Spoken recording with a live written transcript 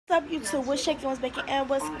What's up, YouTube? What's shaking, what's baking, and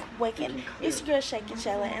what's quaking? It's your girl Shaking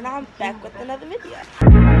Shelly, and I'm back with another video.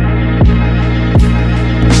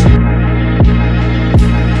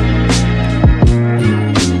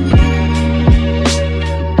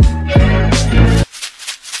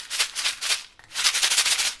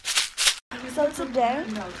 So today,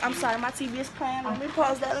 I'm sorry, my TV is playing. Let me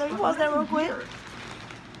pause that real quick.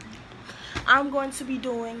 I'm going to be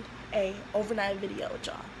doing a overnight video with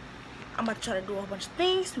y'all. I'm about to try to do a whole bunch of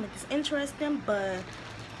things to make this interesting, but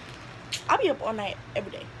I'll be up all night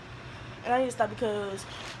every day. And I need to stop because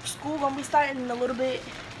school gonna be starting in a little bit,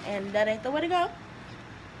 and that ain't the way to go.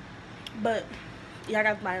 But yeah, I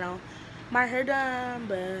got my hair done,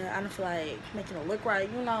 but I don't feel like making it look right.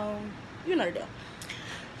 You know the deal.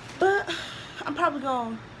 But I'm probably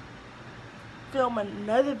gonna film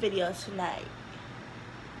another video tonight.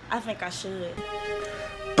 I think I should.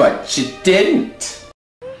 But you didn't.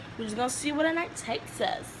 We're just gonna see what the night takes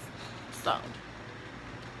us. So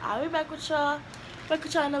I'll be back with y'all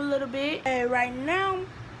in a little bit. And right now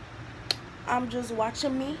I'm just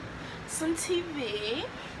watching me some TV.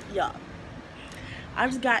 Y'all, I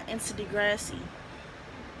just got into Degrassi.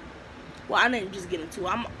 Well, I didn't just get into it.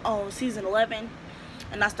 I'm on season 11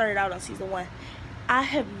 and I started out on season 1. I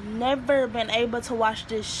have never been able to watch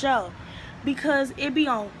this show because it be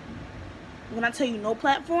on, when I tell you no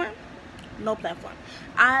platform.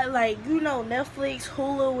 I Netflix,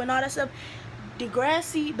 Hulu, and all that stuff.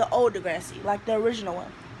 Degrassi, the old Degrassi, like the original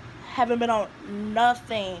one, haven't been on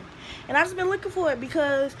nothing. And I've just been looking for it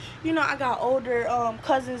because, I got older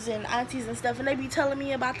cousins and aunties and stuff, and they be telling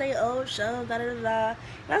me about their old shows, And I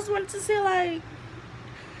just wanted to see, like,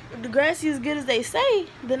 if Degrassi is good as they say,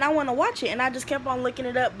 then I want to watch it. And I just kept on looking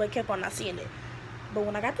it up, but kept on not seeing it. But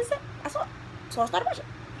when I got this, I saw it. So I started watching.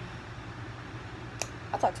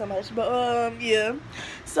 I talk so much, but yeah.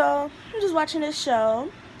 So I'm just watching this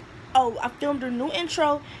show. Oh, I filmed a new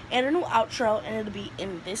intro and a new outro, and it'll be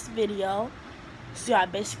in this video, so I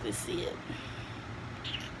basically see it.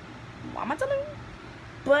 Why am I telling you?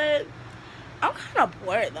 But I'm kind of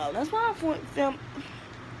bored though. That's why I film.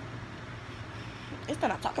 It's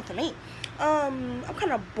not talking to me. I'm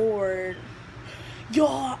kind of bored.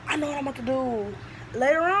 Y'all, I know what I'm about to do.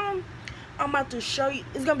 Later on, I'm about to show you.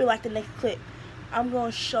 It's gonna be like the next clip. I'm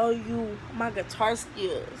gonna show you my guitar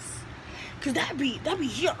skills, cause that be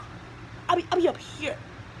here. I'll be up here.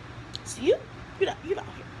 See you down here.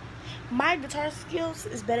 My guitar skills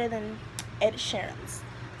is better than Ed Sheeran's.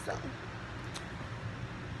 So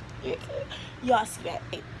y'all see that?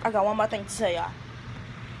 Hey, I got one more thing to tell y'all.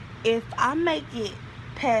 If I make it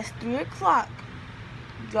past 3 o'clock,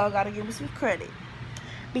 y'all gotta give me some credit,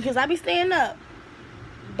 because I be staying up.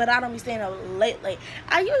 But I don't be staying up late.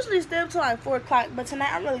 I usually stay up till like 4 o'clock. But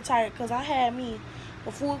tonight I'm really tired because I had me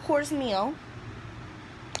a full course meal.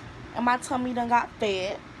 And my tummy done got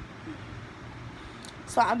fed.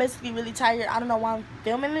 So I'm basically really tired. I don't know why I'm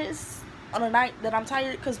filming this on a night that I'm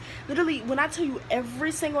tired. Because literally, when I tell you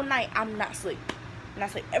every single night, I'm not asleep. And I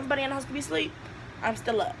say everybody in the house can be asleep, I'm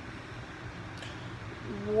still up.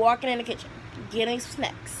 Walking in the kitchen. Getting some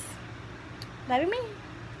snacks. That be me.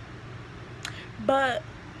 But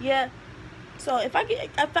yeah, so if I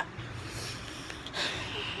get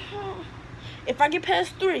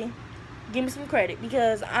past 3, give me some credit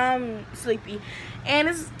because I'm sleepy, and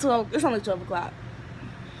it's only 12 o'clock.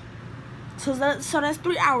 So that's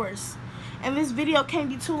 3 hours, and this video can't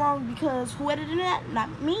be too long because who edited that?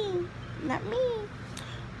 Not me.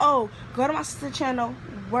 Oh, go to my sister channel,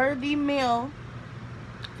 worthamil.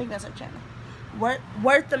 I think that's her channel.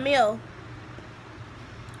 Worthamil.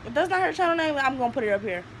 If that's not her channel name, I'm gonna put it up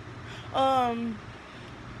here. And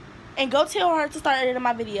go tell her to start editing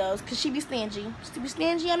my videos, because she be stingy. She be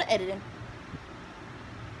stingy on the editing.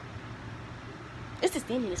 It's the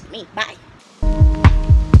stinginess for me. Bye.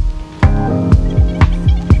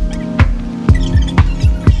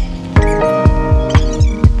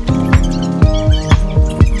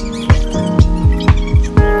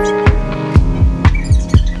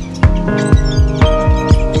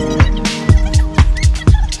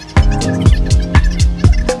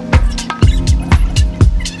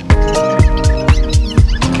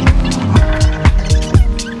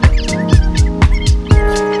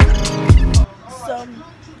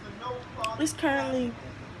 It's currently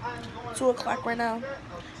 2 o'clock right now.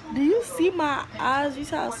 Do you see my eyes? You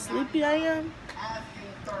see how sleepy I am?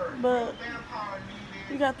 But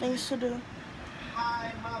we got things to do.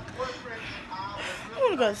 I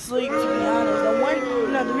want to go to sleep, to be honest.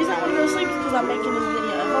 The reason I want to go to sleep is because I'm making this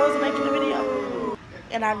video. If I wasn't making the video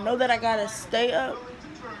and I know that I gotta stay up,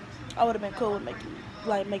 I would have been cool with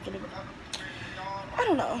making it. I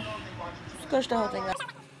don't know. Scratch the whole thing up.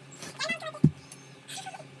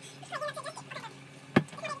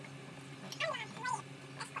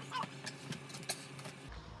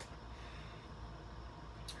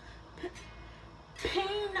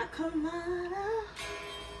 motto,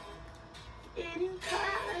 getting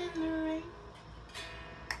caught in the rain.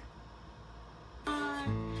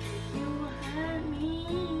 You hurt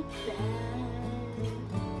me bad.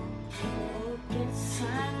 Guess I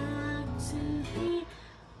look to the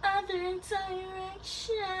other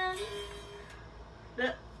direction.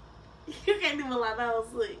 You can't even lie down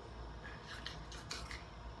sleep.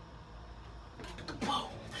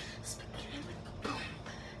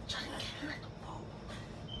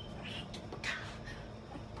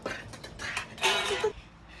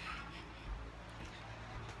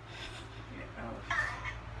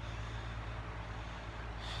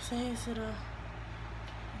 Say it to the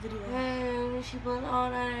video. She put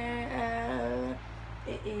on her.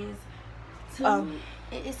 It is two.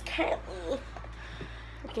 It is currently.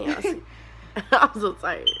 I can't see. I'm so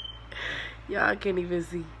tired. Y'all can't even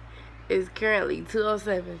see. It's currently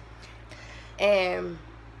 2:07. And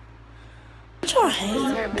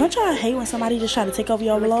don't y'all hate when somebody just try to take over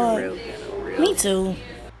your vlog? Me too.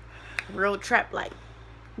 Real trap like.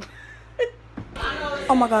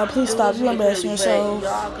 Oh my God, please stop. You're embarrassing yourself.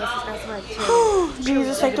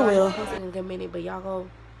 Jesus, take the wheel. But y'all go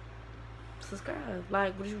subscribe.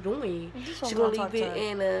 Like, what are you doing? She gonna leave it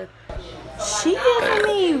in She giving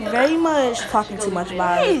me very much talking too much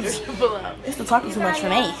vibes. It's the talking too much for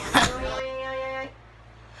me.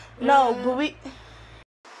 No, but we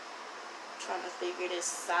trying to figure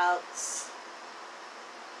this out.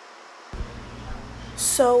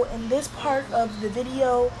 So in this part of the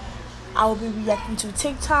video, I will be reacting to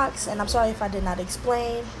TikToks, and I'm sorry if I did not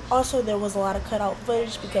explain. Also, there was a lot of cutout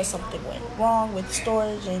footage because something went wrong with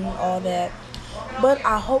storage and all that. But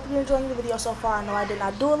I hope you're enjoying the video so far. I know I did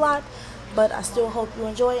not do a lot, but I still hope you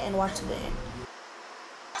enjoy it and watch to the end.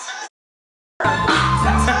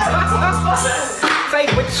 Say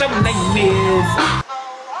what your name is.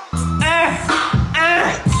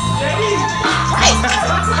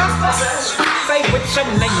 Say what your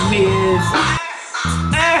name is.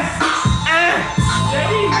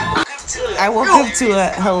 I woke up to a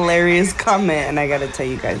hilarious comment and I gotta tell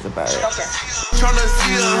you guys about it. Tryna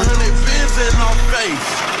see 100 pins in my face.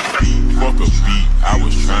 Fuck a beat, I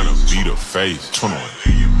was tryna beat a face.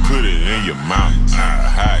 Put it in your mouth,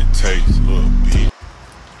 how it tastes, little bitch.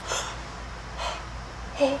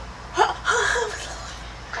 Hey,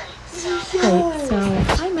 so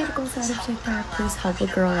hi medical side object there, please help a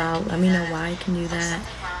girl out. Let me know why I can do that.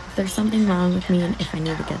 If there's something wrong with me and if I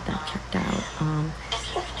need to get that checked out.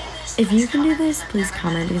 If you can do this, please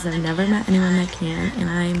comment because I've never met anyone that can, and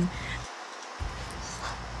I'm...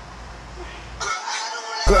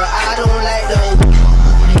 Girl, I don't like those.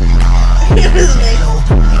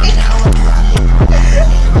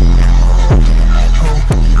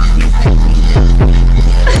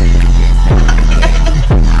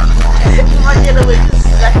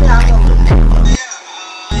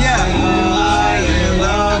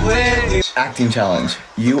 Acting challenge.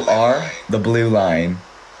 You are the blue line.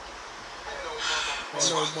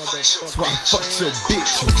 So I fucked your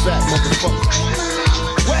bitch, you fat motherfucker.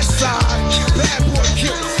 West side, bad boy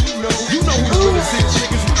killers. You know who really see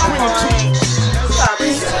chickens.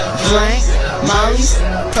 Drink, mollies,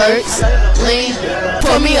 perks, lean,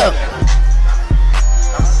 pull me up.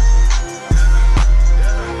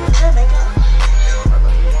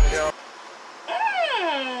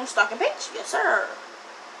 Stalking bitch, yes sir.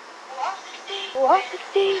 Off the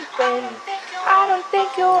deep end, I don't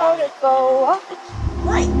think you wanna go off the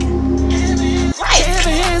Right. Move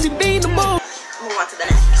Move on to the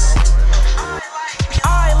next.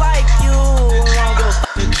 I like you, won't give a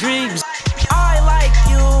fuck the dreams. I like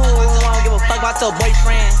you, won't give a fuck about your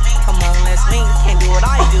boyfriend. Come on, let's link, can't do what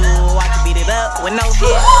I do. I can beat it up with no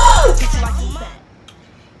hit.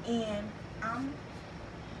 And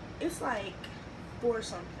it's like 4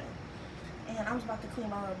 something, and I'm about to clean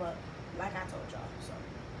my room up like I told y'all. So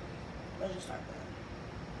let's just start that.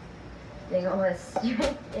 They know what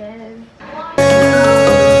strength is.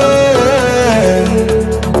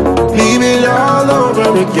 Leave it all over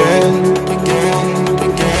again.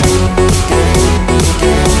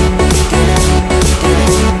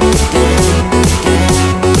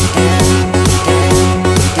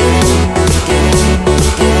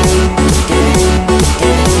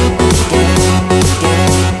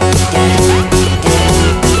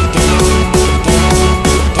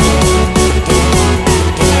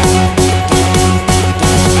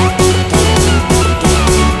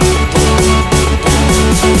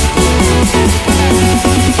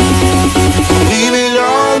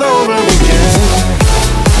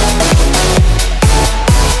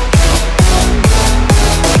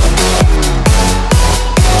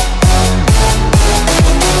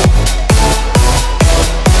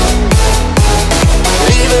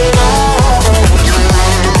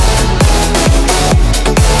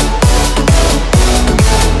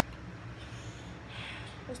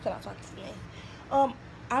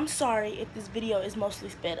 sorry if this video is mostly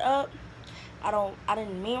sped up. I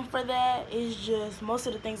didn't mean for that. It's just most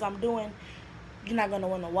of the things I'm doing, you're not gonna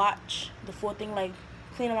want to watch the full thing, like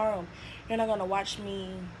cleaning my room. You're not gonna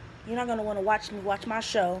want to watch me watch my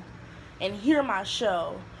show and hear my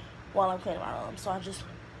show while I'm cleaning my room. So I just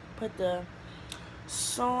put the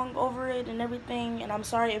song over it and everything. And I'm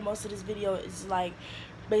sorry if most of this video is like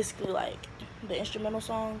basically like the instrumental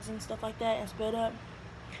songs and stuff like that and sped up.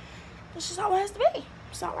 This is how it has to be.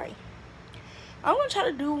 Sorry. I'm gonna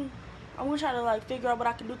try to like figure out what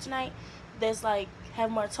I can do tonight that's like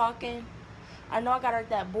have more talking. I know I got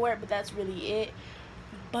that bored, but that's really it.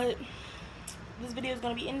 But this video is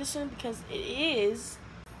gonna be ending soon because it is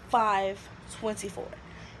 5:24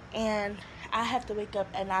 and I have to wake up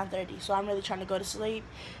at 9:30. So I'm really trying to go to sleep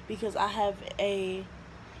because I have a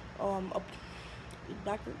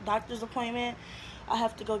doctor's appointment. I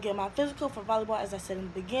have to go get my physical for volleyball, as I said in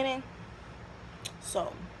the beginning.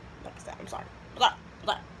 So, like I said, I'm sorry.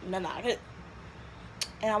 No,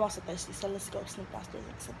 and I'm also thirsty, so let's go sneak downstairs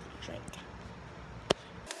and get something to drink.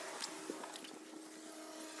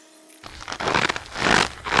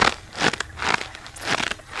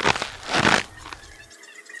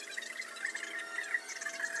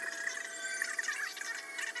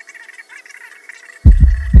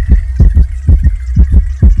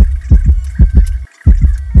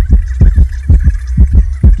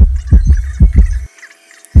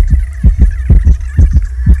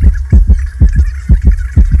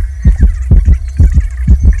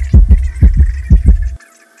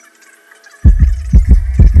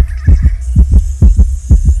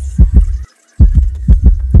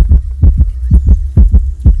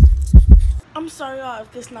 I'm sorry y'all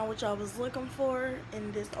if this is not what y'all was looking for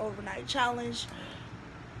in this overnight challenge,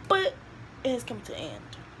 but it has come to an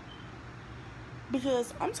end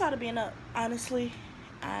because I'm tired of being up. Honestly,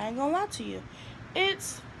 I ain't gonna lie to you.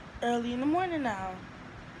 It's early in the morning now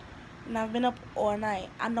and I've been up all night.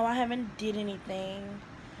 I know I haven't did anything,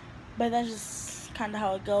 but that's just kind of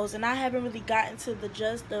how it goes. And I haven't really gotten to the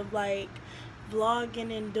gist of like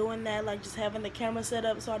vlogging and doing that, like just having the camera set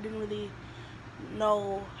up, so I didn't really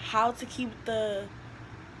know how to keep the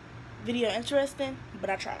video interesting, but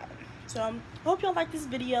I tried. So I hope y'all like this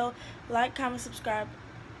video. Like, comment, subscribe,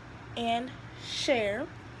 and share.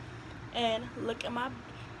 And look at my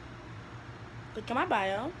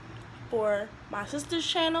bio for my sister's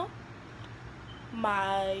channel,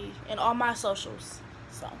 and all my socials.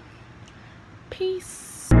 So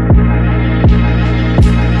peace.